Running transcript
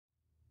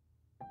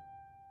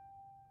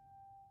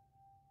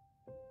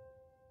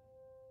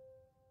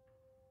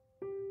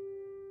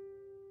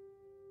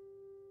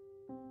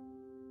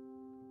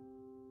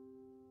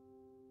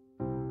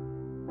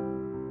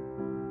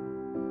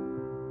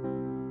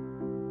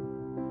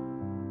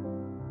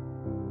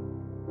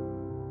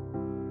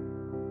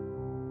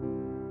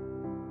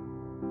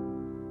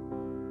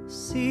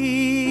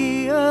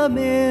See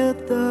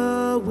amid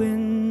the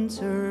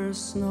winter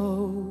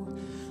snow,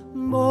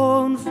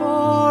 born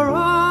for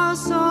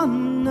us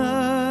on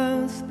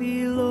earth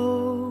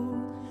below.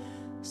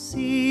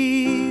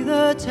 See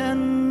the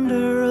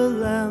tender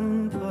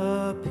lamp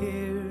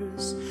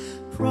appears,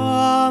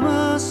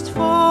 promised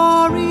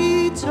for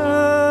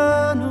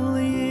eternal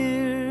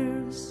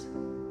years.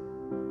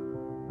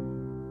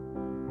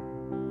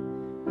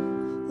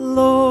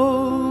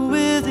 Lo,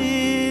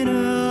 within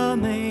a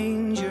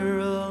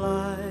manger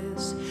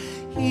lies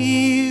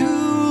He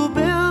who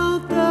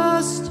built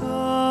the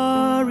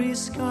starry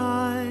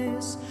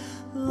skies.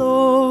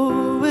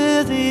 Lo,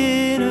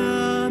 within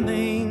a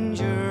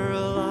manger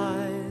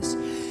lies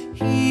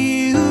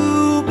He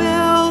who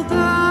built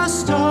the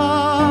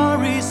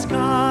starry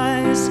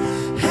skies.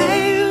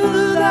 Hail,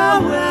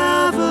 thou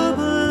ever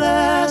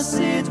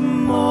blessed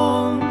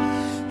morn!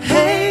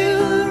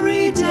 Hail,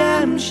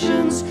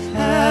 redemption's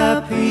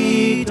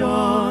happy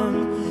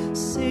dawn!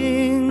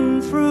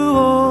 Sing through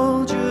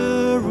all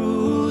Jerusalem,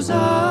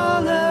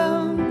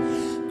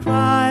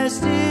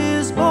 Christ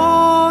is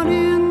born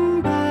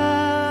in Bethlehem.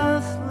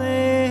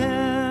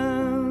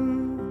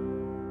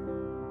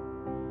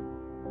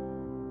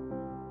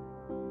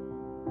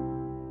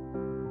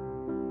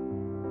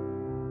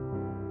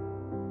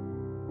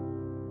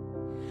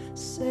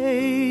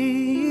 Say,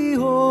 ye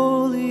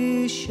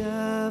holy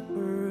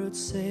shepherds,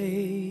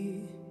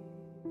 say,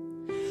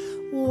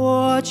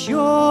 what's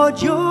your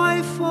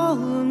joyful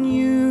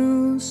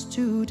news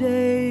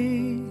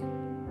today?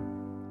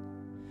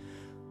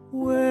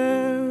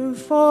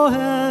 Wherefore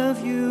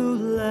have you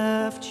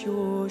left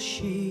your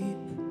sheep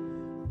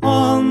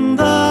on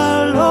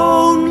the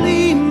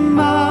lonely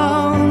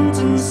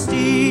mountain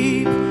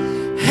steep?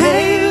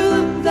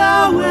 Hail,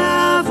 thou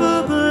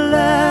ever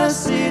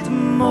blessed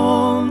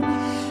morn!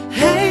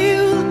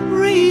 Hail,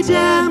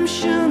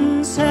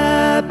 redemption's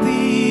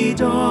happy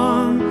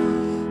dawn!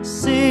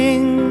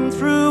 Sing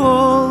through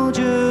all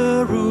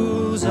Jerusalem,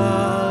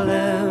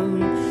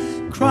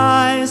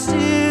 Christ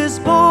is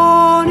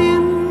born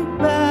in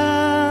Bethlehem.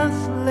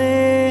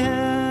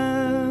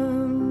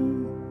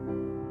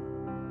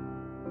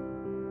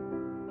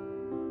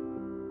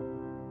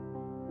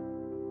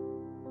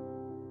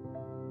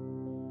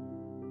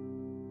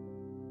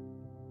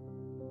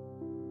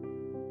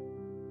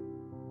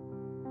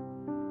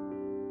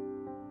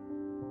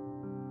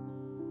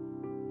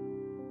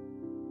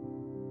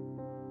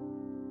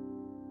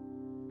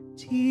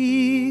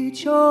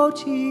 Teach, oh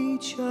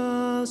teach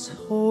us,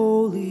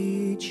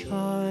 Holy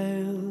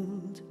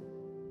Child,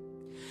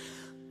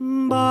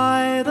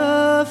 by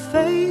the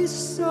face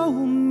so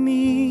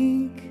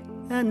meek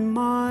and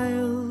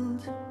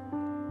mild.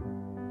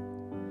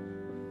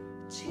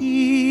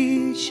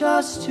 Teach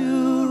us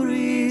to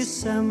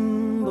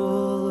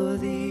resemble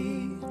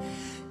Thee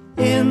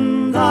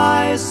in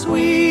Thy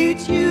sweet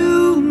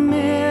humility.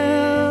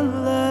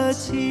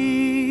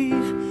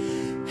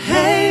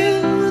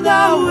 Hail,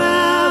 thou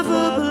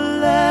ever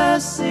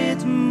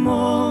blessed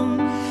morn!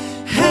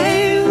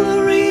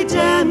 Hail,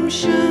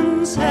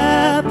 redemption's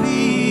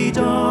happy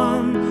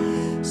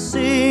dawn!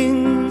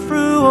 Sing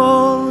through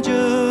all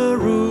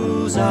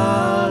Jerusalem,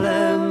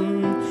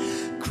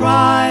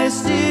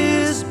 Christ is